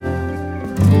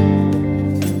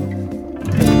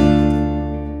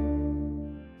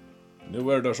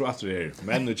Nu är det så att det är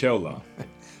män och kjola.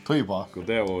 Tøy på. God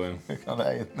dag och Ja, det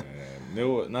är.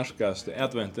 nu närskast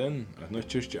adventen, ett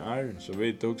nytt kyrkjeår, så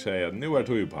vi tog säga att nu är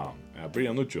tog på. Jag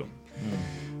börjar nu tjon.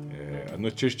 Ett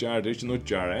nytt kyrkjeår, det är inte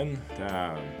nytt år än, det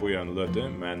är början löte,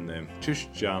 men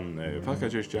kyrkjan,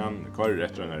 Falkakyrkjan, kvar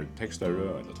efter den här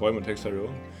textarö, eller två textarö.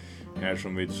 Här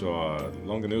som vi så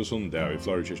långa nu söndag i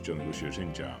Florida kyrkjan och kör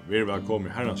synja. Vi är välkomna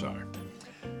i Herrans år.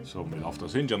 Som vi ofta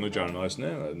synja nu gör nästan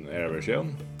en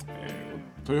version.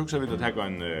 Då också vi att ta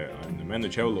en män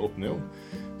och kjola upp nu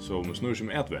som snurrar som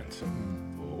advent.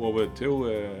 Och över till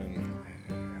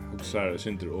också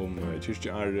synter om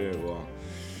kyrkjeår och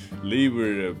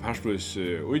lever pastors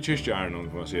och i kyrkjeår någon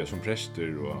kan man säga som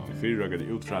präster och fyrragade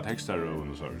ut från textar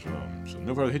och så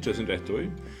nu får vi hitta sin rätt då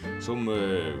som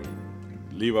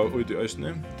liva ut i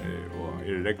östne och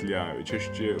är regeliga i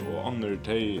kyrkje och andra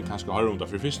te kanske har runt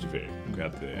för första för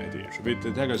vad det är. Så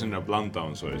vi tar oss in där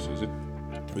bland så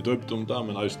vi döpt om där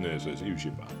men östne så är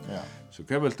utskipa. Ja. Så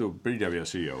kan väl då börja vi att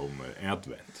säga om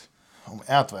advent. Om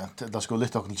advent, det skulle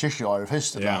lite till kyrkjeår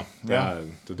först. Ja,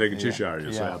 då tar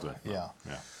kyrkjeår så advent. Ja.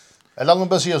 Eller man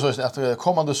bara säga så att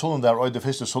kommande söndag och det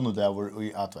första söndag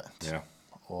i advent. Ja.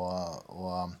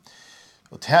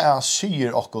 Och det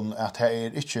säger också att det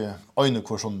är inte öjne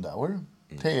kvar söndag.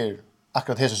 Det är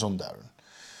akkurat hese söndag.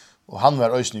 Och han var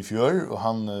öjsen i fjör och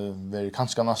han var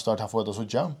kanske nästa att få det så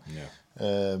ja.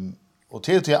 Och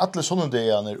till alla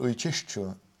söndagar i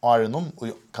kyrkje Arnum och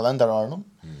kalenderarnum.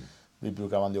 Vi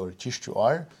brukar använda ordet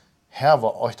kyrkjeår. Här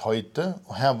var ett höjde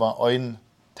och här var en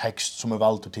text som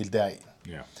valt till dig.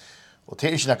 Ja. Och det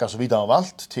är inte något som vi har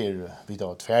valt till vi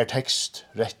har tvärtext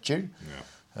räcker.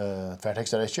 Ja.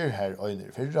 Tvärtexter räcker här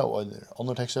en förra och en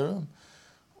andra texter.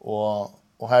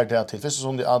 Och här det till första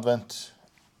söndag advent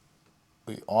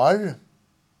i år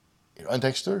är en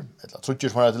texter eller trycker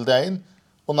som är till dagen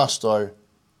och nästa år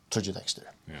trycker texter.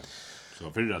 Ja.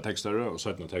 Så fyra texter och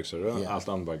 17 texter allt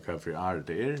annat vad för är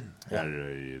det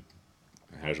är.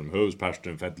 Här som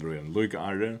huvudparten fäller en lika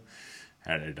är.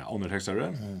 Här är det andra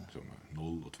texter som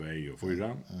 0 och 2 och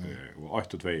 4 och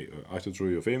 8 och 2, 8 och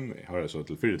 3 och 5 har jag så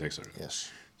till fyra texter. Yes.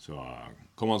 Så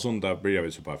kommer man sånt där börjar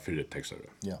vi så på fyra texter.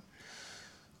 Ja.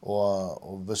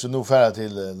 Och hvis vi nu färra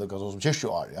till Lukas som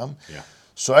kyrkjeår, ja. Ja.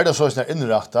 Så är det så här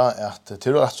inrätta att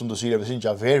till rätt som du säger vi syns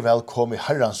jag väl välkommen i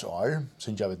Herrans år,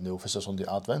 syns jag vet nu första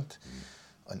söndag advent.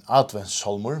 En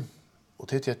adventssalmer och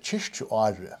det är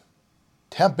kyrkjeår.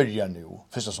 Det börjar nu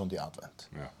första söndag advent.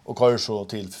 Ja. Och kör så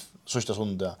till sista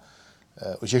söndag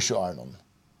och kyrkjeåren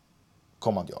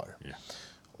kommande år. Ja.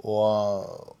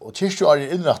 Och kyrkjeår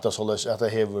är inrättat så att det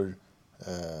hever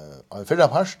en förra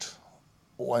part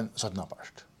och en 17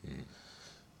 part.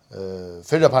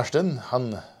 Förra parten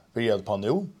han började på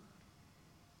nu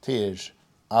till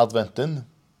adventen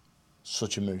så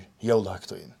kommer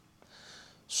julhögtiden.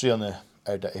 Sen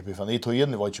är det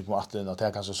epifanitiden, det var inte på att det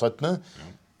är kanske 17.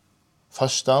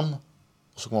 Förstan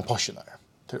och så kommer påsken där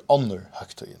till andra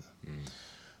högtiden.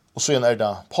 Och sen är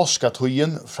det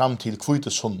påskatiden fram till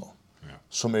kvitesöndag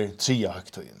som är tredje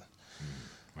högtiden.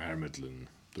 Och här mellan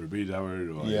då blir det över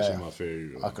och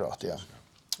sommarfär och akkurat ja.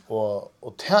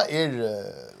 Och det är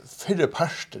förre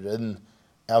parten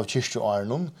av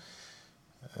kyrkjeåren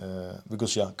vi kan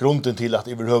säga grunden till att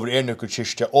vi behöver en nyckel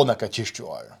kyrkje och några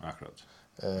kyrkjeår. akkurat.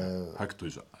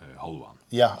 Högtus halvan.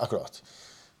 Ja, akkurat.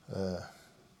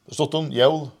 Stotton,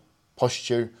 jul,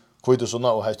 påsker,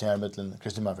 kvitesöndag och här mellan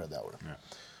Kristi Marfredagur.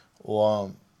 Ja.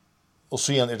 Och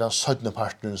sen är det 17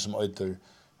 parten som heter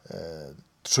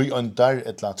Triundar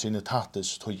eller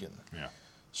Trinitatis tøyen. Ja.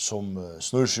 Som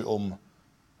snurrar sig om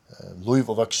liv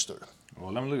och växter.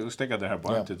 Och låt mig stäcka det här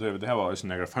bara till det här var ju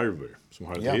några farver som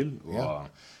har till och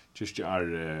kyrkje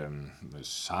är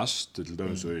sast till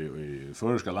döms i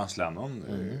förska landslänen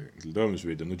till döms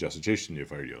vid den nyaste kyrkan i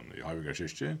Färjön i Haviga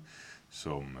kyrkje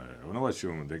som och nu vet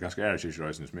ju det är ganska är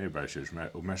kyrkreisen som är bara kyrkan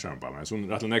och mässar på men som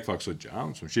rätt nekvax så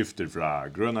ja som skiftar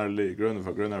från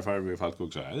grönare farver falt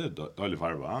också är det dålig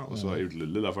farva och så är det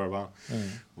lilla farva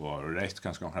och rätt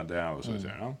kanske omkring det och så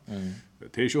där.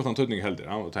 Det är ju utan tydning helt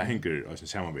och det hänger alltså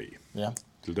samma vi. Ja.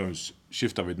 Till döms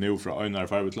skiftar vi nu från önar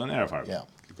farva till en ära farva. Ja.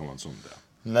 Det kommer sånt där.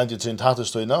 Nämnde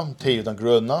Trinitatis tøyna, till den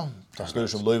gröna, det snurrar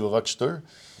som liv och växter.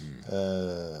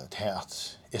 Till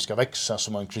att jag ska växa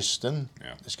som en kristen.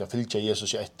 Jag ska följa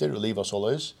Jesus efter och leva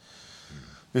således.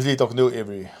 Vi flyttar också nu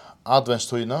över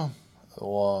adventstøyna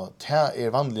och det är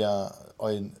vanliga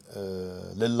en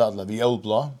lilla eller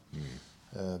violblå.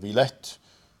 Violett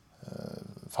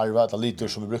farva eller liter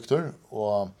som vi brukar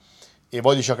och jag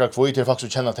var ju chakra kvoi till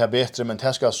faktiskt känna att det är bättre men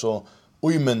det ska så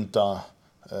omynta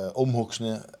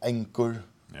omhuxne enkor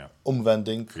Ja.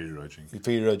 omvändning,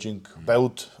 fyrröjning,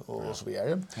 bot och så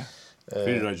vidare.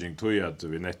 Fyrröjning tog att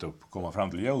vi nettopp komma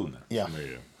fram till julen Ja. som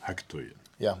är högtöjen.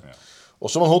 Ja.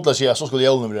 Och som man håller sig så skulle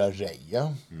julen vara rej,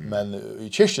 men i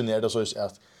kyrkan är det så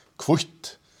att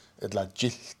kvitt eller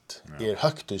gilt är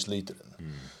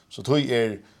högtidsliteren. Så tog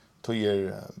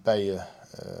bäge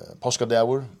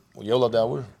påskadagur och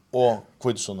juladagur och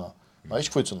kvittsona. Nej,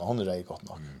 inte kvittsona, hon är rej gott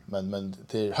nog. Men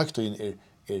det högtiden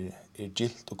är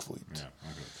gilt och kvitt. Ja,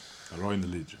 okej. Röjande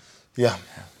liter. Ja.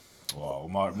 Och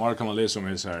mar kan man läsa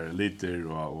om så här liter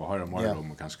och höra mer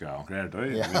om kanske konkret då.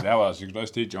 Ja. Det var så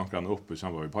glad tid jag kan upp i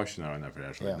samband med passionen där för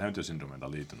det så Ja. nämnde syndromet där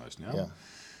lite nästan, ja. Ja.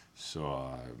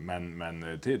 Så men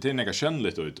det är några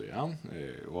kännligt ut ja.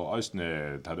 Och alltså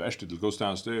tar du erst till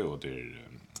gudstjänste och det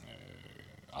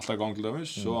alla gånger till dem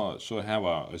så här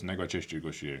var alltså några kyrkor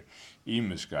och kyrkor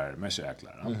imiskar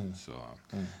mässäklar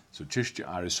så kyrkor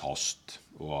är så host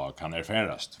och kan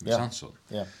erfärast med sanson.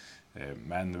 Ja.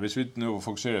 Men hvis vi nu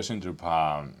fokuserar syndrom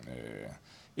på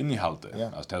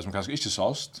innehållet, alltså det som kanske inte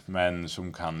såst, men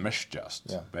som kan märkas.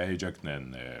 Bäge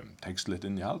jöknen textligt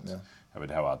innehåll. Jag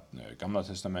vet ha Gamla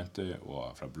testamentet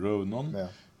och från brönon.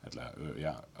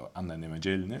 Eller annan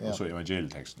evangelien och så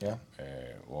evangelietexten.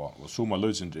 Och så man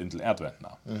löser in till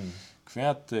adventna.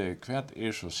 Kvärt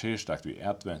är så särskilt vi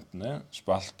adventna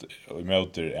spalt och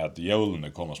möter att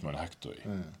julen kommer som en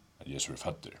högtid. Att Jesus är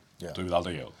född. Då vill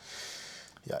aldrig jul.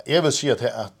 Ja, jag vill säga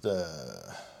att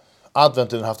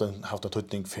adventen har haft en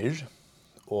tydning förr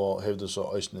och hevde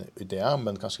så ösne idé,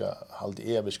 men kanske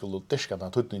halde vi skulle diska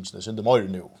den tydningen sin det mer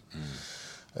nu.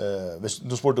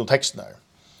 Du spurte om texten här.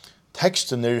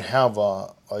 Texten här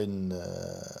var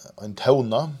en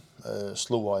tona,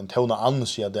 slå en tona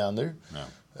ansia där.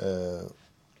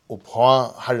 Och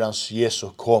på Herrans Jesu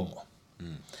kom.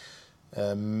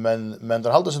 Men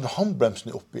där halde sin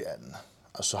handbromsen upp igen.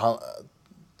 Alltså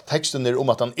texten är om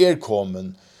att han är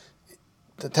kommen.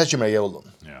 Det är med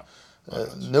julen. Ja.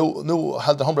 Nu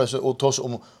hade han bara och tos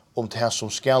om det här som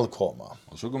skall komma.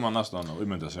 Och så går man nästan och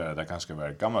umynda sig att det kanske var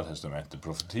Gamla testamentet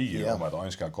profetier om att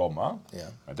han ska komma.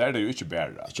 Men där är det ju inte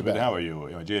bara. Så det här var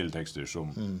ju evangelietexter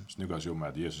som snyggas om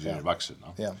att Jesus är vuxen.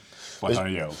 Ja. Vad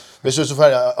han gör. Hvis så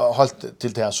för halt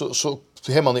till det här så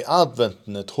har man i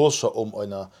adventen tosa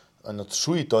om en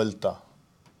trydolta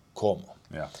kom.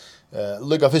 Ja.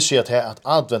 Lukka för sig att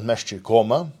adventmärker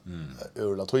komma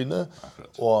ur latyne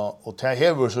och det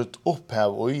här så ett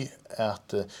upphav i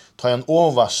att ta en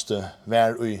överste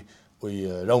var i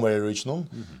Romarriket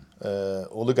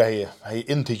och lukka hej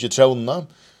intige trona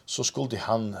så skulle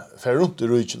han fara runt i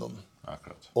riket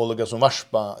och lukka som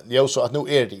varspa så att nu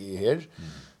är det här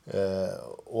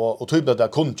och typ att det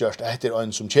kungjörst heter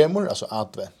en som kommer alltså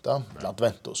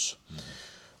adventus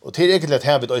och till egentligen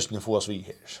här vid östern får oss vi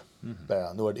här.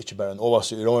 Bara nu är det inte bara en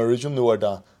överse i Romarriket, nu är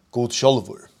det god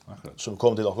självor som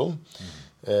kommer till oss.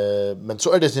 Men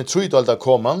så är det en trydolta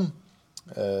komman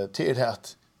till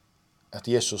att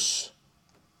Jesus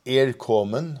är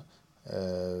kommen.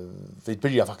 Vi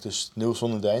börjar faktiskt nu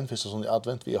söndagen, första söndag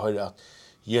advent, vi hör att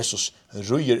Jesus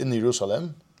röjer in i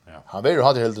Jerusalem. Han vill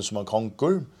ha det helt som en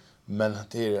konkur, men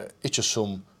det är inte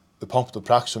som pompt och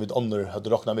prakt som vi andra hade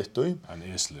råknat mitt i. Han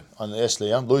är esle,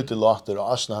 ja. Lojt låter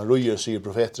och asna han röjer sig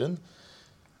profeten.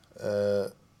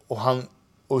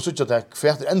 Och så att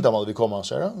kvärt ända mal vi kommer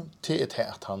så här till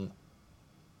att han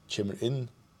kommer in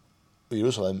i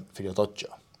Jerusalem för att dödja.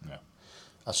 Ja.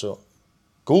 Alltså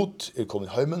god är kommit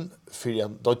hemmen för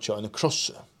att dödja en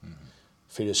kross.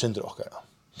 För synder och kara.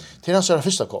 Till han så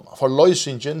första komma. För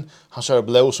lösningen han så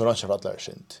blå som rannsar för alla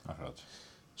synd. Akkurat.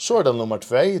 Så är det nummer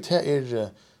 2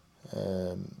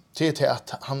 det är till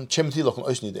att han kommer till och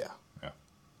ösn idé. Ja.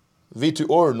 Vi till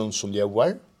ordnen som det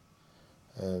var.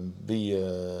 Vi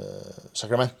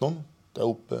sakramenten där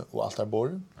uppe och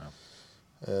altarbord.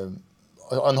 Ja.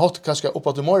 Han har kanske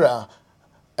uppåt i morgon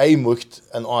eimukt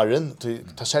en åren till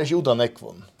ta sig inte utan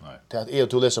ekvon. Det att är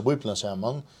att läsa Bibeln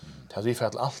samman. Det att vi för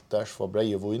att allt där för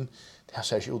brev och vin. Det har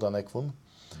sig inte utan ekvon.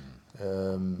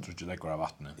 Tror du det går av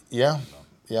vattnet? Ja.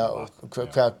 Ja,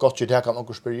 kvar gott ju det kan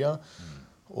också spyrja.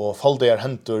 Och fall där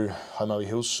händer han har i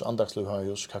hus, andakslug har i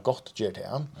hus, kan gott ger det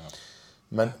han.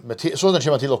 Men så den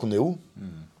kommer till och nu.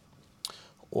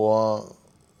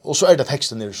 Och så är det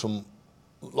texten där som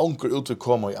långt ut vi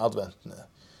kommer i adventen.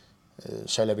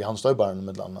 Säljer vi hans stöbarn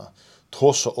med landa.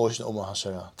 Trots och om han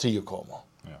säger trio kommer.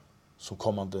 Ja. Som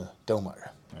kommande domare.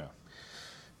 Ja.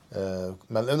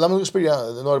 Men låt mig spela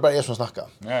när det bara är som snackar.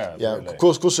 Ja.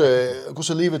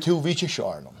 Hur livet till vi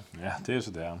kyrkan? Ja, det är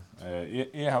så där.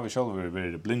 Jag har själv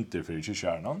varit blind för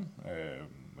kyrkan.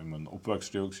 Men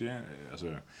uppväxt också,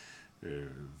 alltså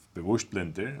bevusst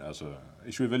blinder, alltså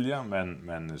inte vilja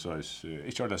men så är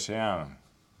inte att säga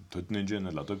tutningen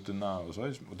eller dukterna och så.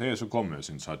 Och det är så kommer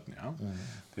sin satten, ja.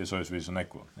 Det är så vi så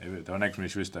nekvo. Det var nekvo som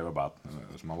inte visste det var bara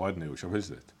som man var nu och så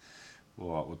vilsligt.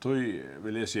 Och då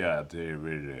vill jag säga att det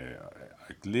är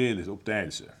ett glädligt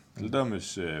uppdagelse. Till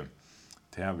dömes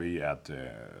det vi att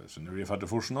så nu vi fattar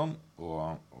forskning och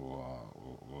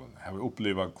har vi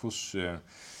upplevt hur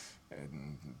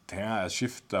det är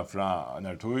skifta från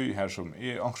när tog här som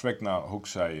är angstväckna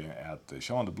huxa att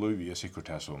sjönde blå vi är säkert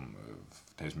här som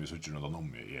det som är så tjänar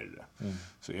om är.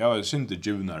 Så jag har synte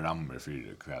juna rammer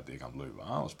för kvad det kan bli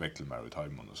och spekla mer ut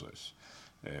hemma och så.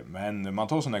 Men man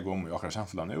tar såna gånger i akkurat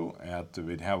samfällan nu att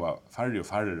vi har färre och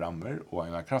färre rammer och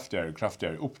en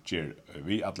kraftigare uppger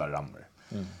vi alla rammer.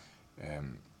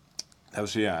 Jag vill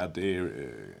säga att det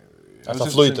är Alltså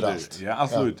flyter allt. Ja,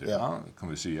 allt flyter, ja, kan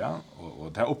vi säga.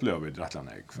 Och det upplever vi rättlan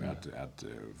för att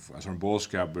en sån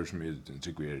bådskaper som är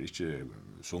tycker vi är inte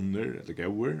sonder eller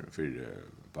goer för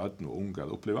barn och unga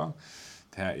att uppleva.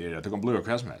 Det är att det kan bli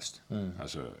vad som helst.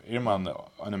 Alltså är man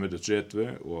en med 30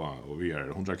 och vi är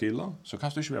 100 kilo så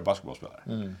kan du inte vara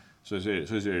basketbollspelare. Så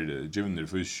är det junior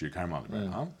fish karman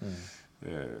ja.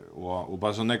 Och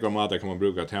bara så några mat kan man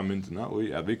bruka till myntorna och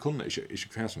att vi kunde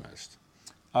inte vad som helst.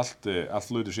 Allt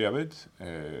flyter sig vet.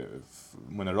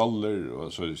 Mina roller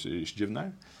och så är det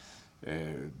givna.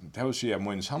 Det vill säga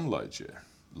min samlage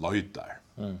löjtar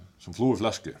som flor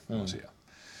flaskor kan man säga.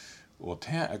 Och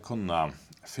det är kunna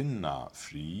finna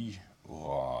fri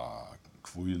och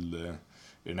kvile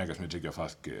är något som jag tycker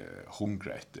fast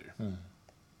hungrar efter.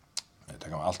 Det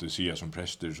kan man alltid säga som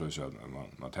präster så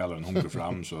man talar en hunger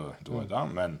fram så då är det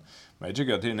men jag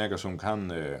tycker att det är något som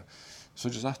kan så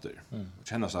just efter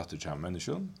känna sig efter till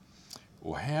människan.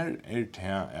 Och här är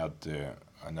det att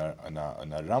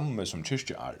en ramme som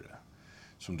kyrkja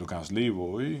som du kan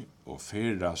leva i och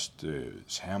färdas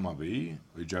samma vi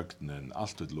och i jöknen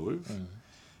allt ett liv.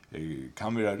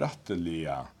 Kan vara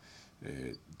rätteliga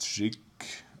trygg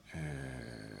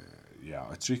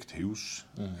ett tryggt hus,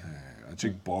 en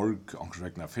trygg borg,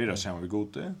 omkring färdas samma vi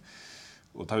gode.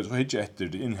 Och tar vi så hittar efter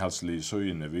det innehållsliga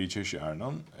syne vi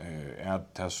kyrkjärnan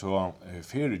att det så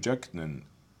färd i jöknen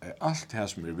allt det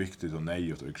som är viktigt och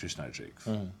nejot och kristna trygg.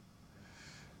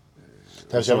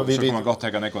 Så kan man gott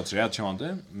ta något rätt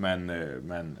chante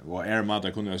men vad är mat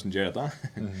att kunna göra det.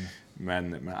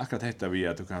 Men akkurat detta vi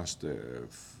att du kanst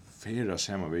färra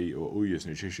samma vi och ojesn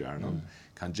i kyrkjärnan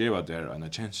kan geva där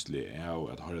en känslig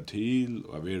är att höra till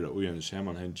och vara ojen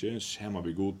sammanhänge samma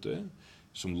vi gode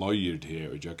som löjer till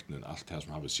och jöknen allt det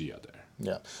som har vi säga där.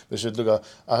 Ja, vi ska lukka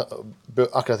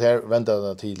akkurat här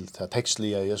vända till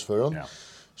textliga just för hon.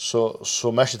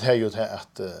 Så mest här ju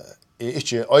att är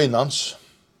inte öjnans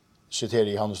citerar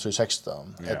i Johannes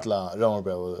 3:16 ettla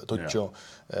Romarbrevet 12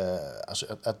 alltså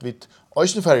att vi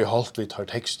ösnfär i halt vi har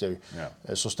texter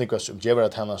så snickras gever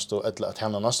att hennes då ettla att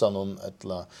henne nästan någon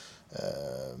ettla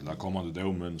la kommande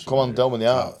domen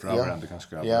ja framrande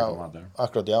kanske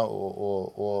akkurat ja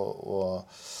och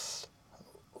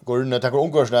går in att ta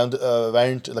ungårsland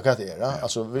värnt eller vad det är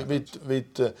alltså vi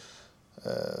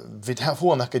har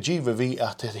få några giver vi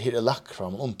att det är lack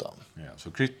från undan. Ja,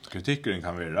 så kritiken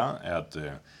kan vara att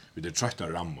vi det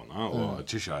trötta rammorna och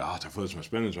tycker att det förs som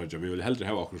spännande så att vi vill hellre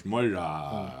ha också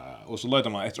mera och så låter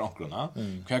man efter ankrarna.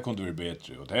 Kan kunde bli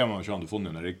bättre och det har man ju ändå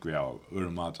funnit när vi har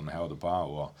urmaten här det på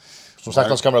och som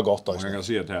sagt ska vara gott också. Man kan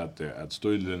se att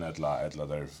stölden eller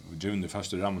där givna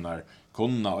första rammorna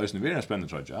kunna ösna vara spännande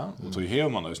tror jag och så har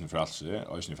man ösna för alls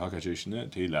ösna folkkyrkan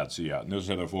till att säga nu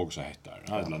så där folk så hettar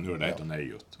eller nu är det ett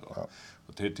nejot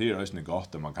och till ösna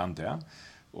gott man kan det.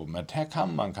 Och men det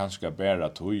kan man kanske bära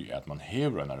till att man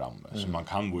häver en ramme som man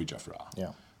kan våga fra.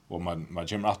 Ja. Och man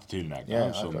kommer att till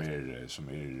något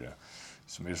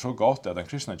som är så gott att den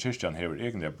kristna kyrkan har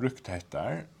egentligen brukt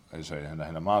detta alltså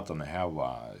den maten här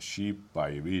var skipa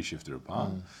i vidskifter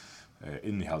på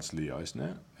innehållsliga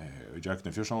isne och jag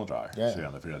kan förstå så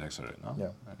är det för det extra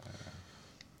ja.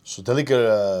 Så det ligger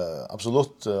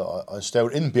absolut en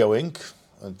stor inbjudning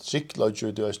en cykelage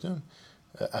ut just nu.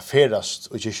 Affärast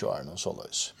och kyrkjärn och sådär.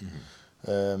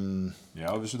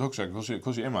 Ja, vi ska också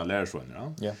hur man lär sig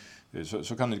ja.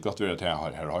 Så kan det gott vara att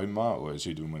här hemma och så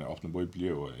du menar öppna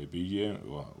bibel och be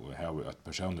och här har ett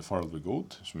personligt förhållande med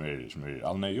Gud som är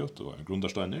allnöjt och en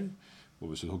grundstenar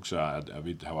och vi ska också att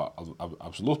vi har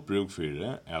absolut bruk för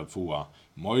det att få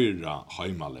mera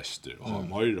hemmalester och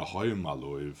mera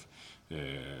hemmalöv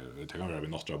det kan vara vi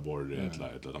några bord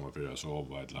eller de har för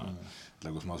sova eller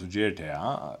något som man suggererar till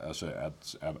alltså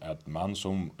att man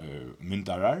som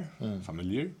myntarar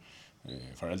familjer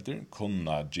föräldrar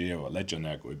kunna ge lägga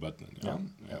ner i botten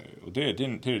och det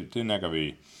är när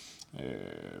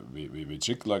vi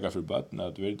cyklar för botten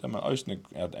att vi där man ösnig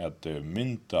att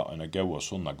mynta en goda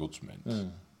såna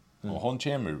gudsmynd och hon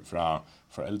kommer från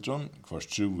föräldern först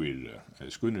tror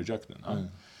skunner jöknen.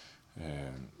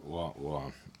 Och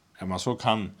man så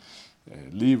kan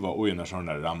leva i en sån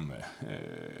där ramme.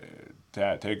 Det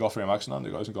är gott för en vuxen, det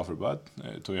är också gott för barn.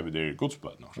 Tror jag det är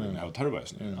godsbarn också. Det har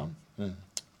törväsen.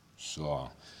 Så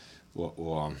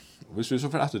och hvis vi så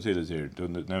för att till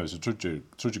när vi så tror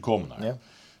jag kommer.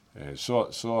 Så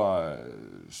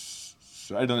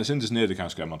är det en syns nere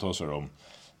kanske man tar sig om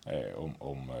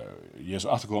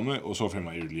Jesus återkommer och så får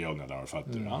man ju leona där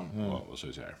fattar och så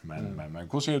här. Men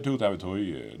hur ser det ut att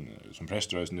vi som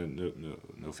präster nu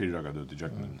fyra dagar ut i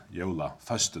jöknen jola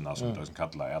fasten som det som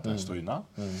kallar att stöna.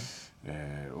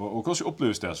 Och hur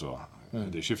upplevs det så?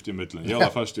 Det skiftar mellan jola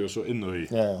fast och så in i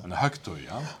en högtoj,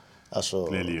 Alltså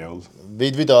glädjejul.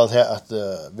 Vi vet att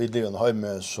vi lever i en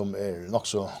hem som är nog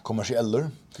så kommersiell.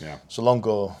 Så långt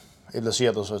och jag vill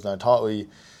säga det så att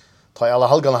ta alla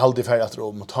halgarna halvt färd efter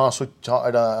och ta så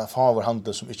är det fan vår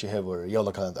handel som inte har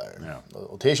julkalender.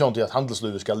 Och det är ju inte att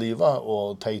handelslivet ska leva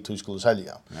och ta skulle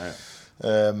sälja.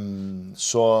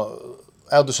 Så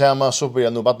är det samma så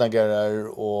börjar nu badnagerar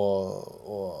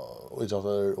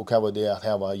och kan vara det att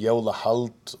här var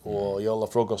julahalt och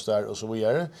julafrukostar och så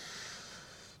vidare.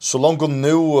 Så långt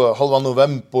nu halva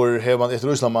november har man ett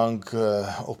Rysslandmank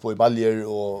uppe i Baljer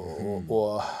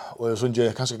och så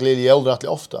inte kanske glädje rätt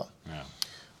ofta.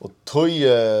 Och och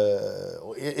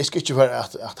jag ska inte för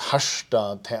att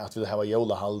harsta till att vi har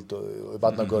julahalt och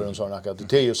badnagör och såna att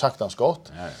det är ju saktans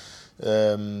gott.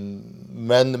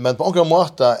 Men på några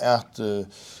måta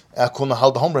att kunna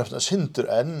hålla handbromsen sinter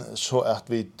än så att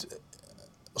vi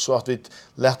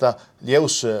lätta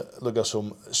ljus lugga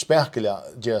som späkliga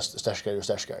just starkare och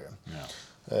starkare.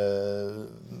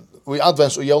 Och i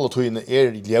advents och julatiden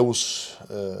är ljus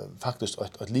faktiskt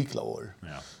ett likla år.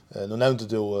 Nu nämnde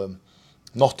du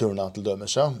Nocturna till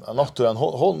dömes, Nocturna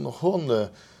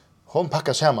hon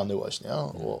packar samman nu alltså,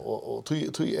 och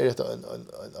tror är det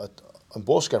en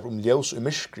boskap om ljus och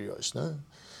mörker just nu.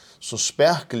 Så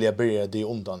späkliga börjar det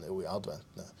undan nu i advent.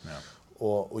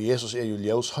 Och Jesus är ju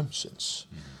ljus hamsens.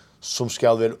 Som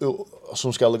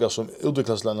ska ligga som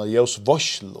utvecklas landa ljus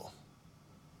varslo.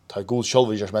 Ta god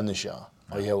självvis människa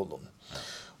av julen.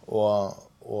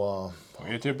 Och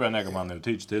jag tycker när man nu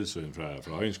teach tillsyn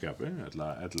från högskapen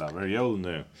eller var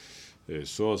julen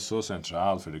så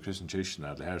central för det kristna kyrkan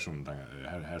att här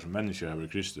som människor har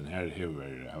kristen här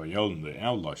har julen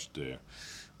avlast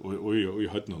och i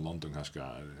hötten London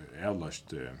ganska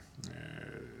avlast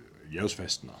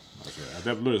ljusfesterna. Alltså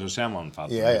det blir så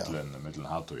sammanfattat mellan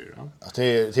halvtøyer.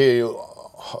 Det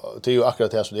är ju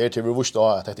akkurat det som det är till vi visste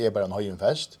att det är bara en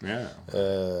höjenfest. Det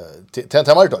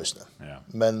var det.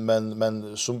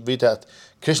 Men som vi vet att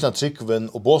kristna tryggven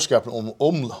och boskapen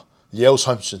om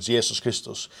ljushamsens Jesus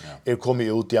Kristus är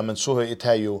kommit ut men så är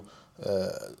det ju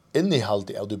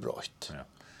innehållet av det brott.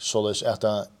 Så det att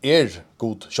det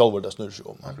god självvärda snurr sig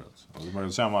om. Och det var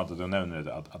ju samma att du nämner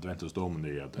att adventusdomen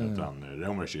är att den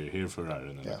romerske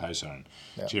herrföraren eller kejsaren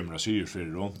kommer och syr för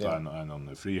runt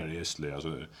en friare gästlig.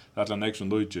 Alltså att han liksom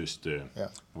då just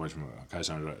vad som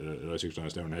kejsaren röstar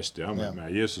stämmer nästa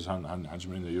men Jesus han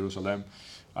som in i Jerusalem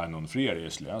är någon friare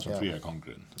gästlig som friare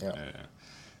konkurrent.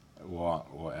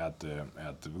 Och att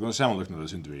vi går sammanlagt det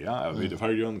syns vi vi det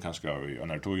förrjun kanske vi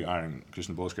när tog är en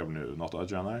kristen boskap nu något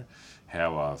att göra här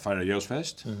var förra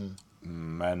ljusfest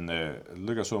men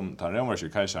lukar som tar romerske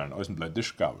kejsaren och som blev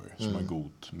discover som en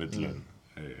god mittlen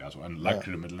alltså en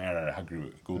läckre mittelnära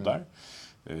hagru god där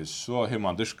så har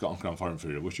man diska ankran form för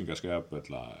wishingskap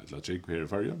eller trick här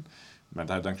förrjun men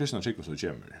där den kristna trick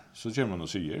så kommer man och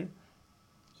säger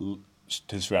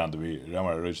tillsvärande vi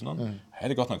romerske här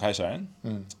det gott när kejsaren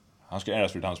han ska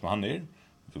äras för han som han är.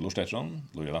 För Lorstetsson,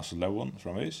 Lojalans Levon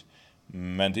framvis.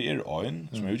 Men det är en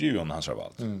som är utgiven hans har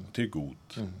valt. Det är god.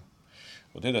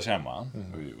 Och det är det samma. Och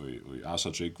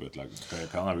Asa Trick vet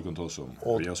kan vi kontrollera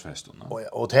som Riosfesten.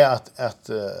 Och det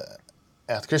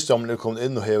att Kristian nu kom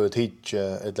in och har teach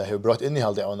eller har brått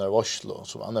innehåll i andra varslo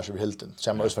som annars är helt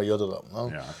samma för jödar.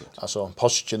 Alltså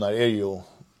påsken är ju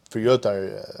för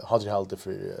jödar hade det alltid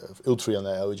för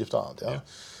utfriande av Egypten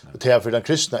och det för den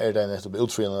kristna är det nettopp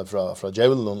utfriande från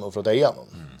djävulen och från dejan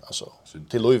alltså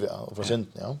till Löve och från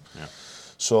synden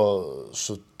så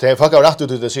det är faktiskt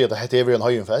rätt ut att säga att det är en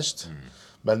höjenfest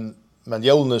men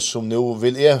djävulen som nu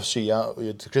vill säga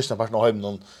i det kristna parten av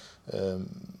hemmen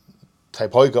ta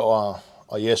pojka av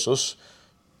Jesus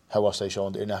här var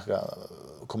station det är några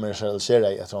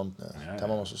kommersialisera jag tror det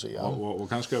man måste säga. Och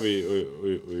kanske vi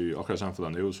i akkurat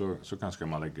samfunnet nu så kanske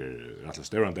man lägger rätt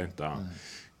stora denta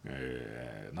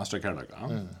nästa kärleka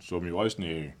som ju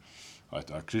är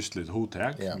ett kristligt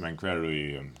hotek, Ja. men kvar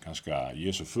i ganska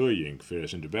Jesu föring för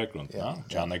sin bakgrund, Ja.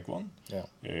 Janekvon. Ja.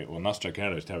 Och nästa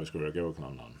kärlek till vi ska gå kan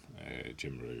annan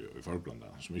kommer i förgrunden.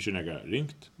 Som inte är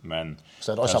ringt, men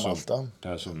Så det är samalt då.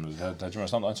 det som det kommer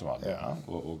stanna ensamt, ja.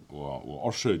 Och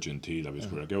orsöken till att vi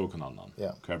ska gå kan annan.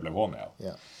 Ja. Kvar blev hon ja.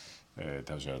 Ja. Det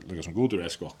är så lika som god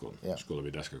räskockon. Ja. Skulle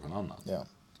vi deska kan annan. Ja.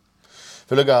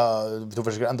 För lukka, du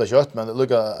försöker ända kött, men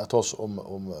lukka att oss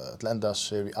om till ända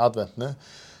ser vi adventne,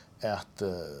 att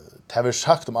det har vi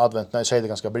sagt om adventne, jag säger det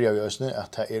ganska bra i ösne,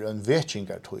 att det är en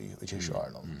vetkingartøy i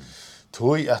kyrkjaren.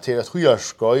 Tøy at det er et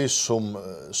høyarskøy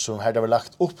som her det var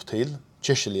lagt opp til,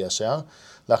 kyrkjelige seg,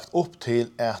 lagt opp til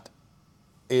at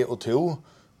og to,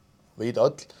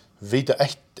 vita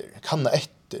etter, kanna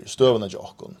etter støvene til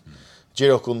okkon.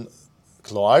 Gjør okkon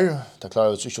klar, det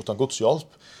klarer vi ikke uten Guds hjelp,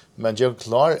 men gjør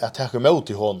klar at det er mot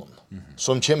i hånden,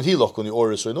 som kommer til okkon i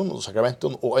året søgnen, og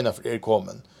sakramenten, og innenfor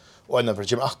kommen, og innenfor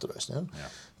kommer atter.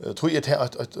 Tøy er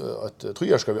et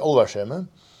høyarskøy vi alvarskjemme,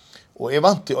 og jeg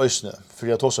vant i øysene, for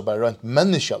jeg tog seg bare rent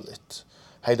menneskeligt.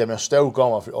 Hei, det er med en stor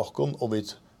gamma for okken, og vi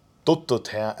dotto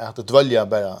til at det dvelja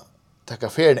bare takka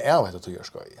ferien av etter tog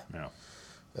skøy. Ja.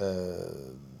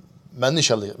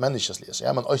 Menneskeligt,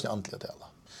 ja, men øysene andelig til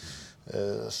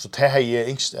alle. Så det hei er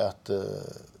yngst at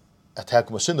her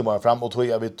kommer syndemar fram, og tog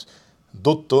jeg vet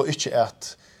dotto ikke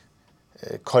at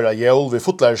kara jævl, vi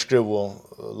fotlar skruv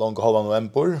langt halva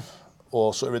november,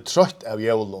 og så er vi trøtt av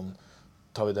jævlen,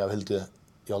 tar vi det av helt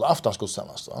jävla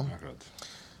aftonsgudstjänst va.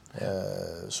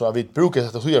 Så har vi brukat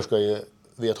detta höjarskoj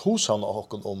vi ett hushavn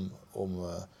och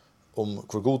om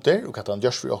hur god det är och att han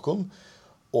görs för oss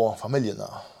och familjerna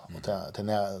och till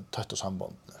när tätt och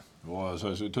samband. Och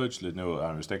så tydligt nu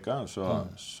är vi stäcka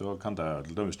så kan det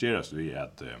till dömes göras vi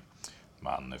att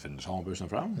man finner samarbeten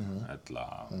fram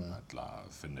eller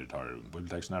finner tar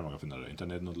bibeltexter man kan finna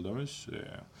internet och till dömes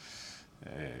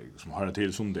som har det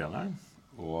till söndagar.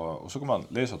 Och så kan man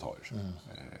läsa tar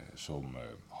som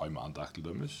hemma andakt till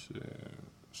dömes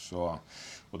så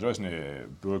och det är såna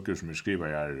böcker som skriver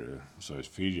är så är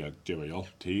fyra ger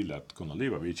hjälp till att kunna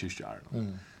leva vid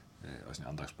kyrkan. Såna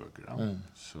andaktsböcker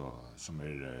så som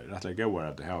är rätt goda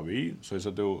att det har vi så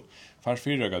är då fast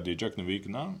fyra gånger i jökna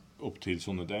veckorna upp till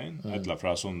söndagen eller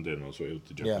från söndagen och så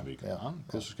ut i jökna veckorna.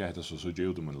 Hur ska det så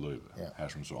ut om en liv här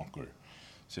som så ankor.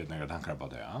 Så några tankar på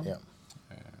det ja.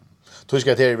 Du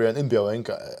ska till en inbjudning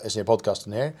i sin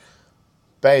podcasten här.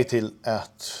 Bäj till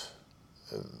att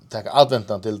ta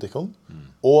adventan till dikon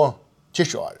och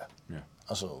kyrkjare. Ja.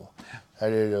 Alltså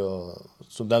här är ju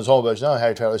som den sa bara så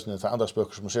här tror jag för andra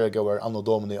språk som ser går anno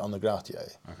domini anno gratia.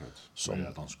 Akkurat. Som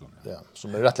är danskon. Ja,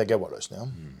 som är rättligt goda lösningar.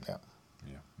 Ja.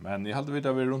 Ja. Men jag hade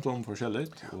vidare runt om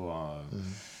forskjelligt och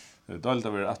dalt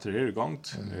av att det är igång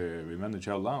vi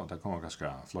människor och det kommer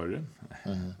ganska flöre.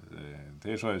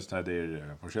 Det är så att det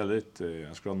är forskjelligt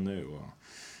skron nu och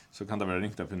så kan det vara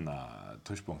ringt att finna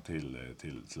touchpunkt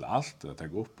till allt att ta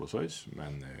upp och så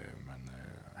men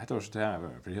det var så det här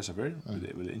för hela för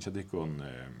det vill inte att kon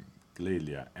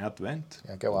glädje advent.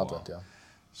 Ja, gå advent ja.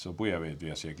 Så börjar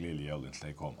vi att se glädje till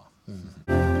att komma.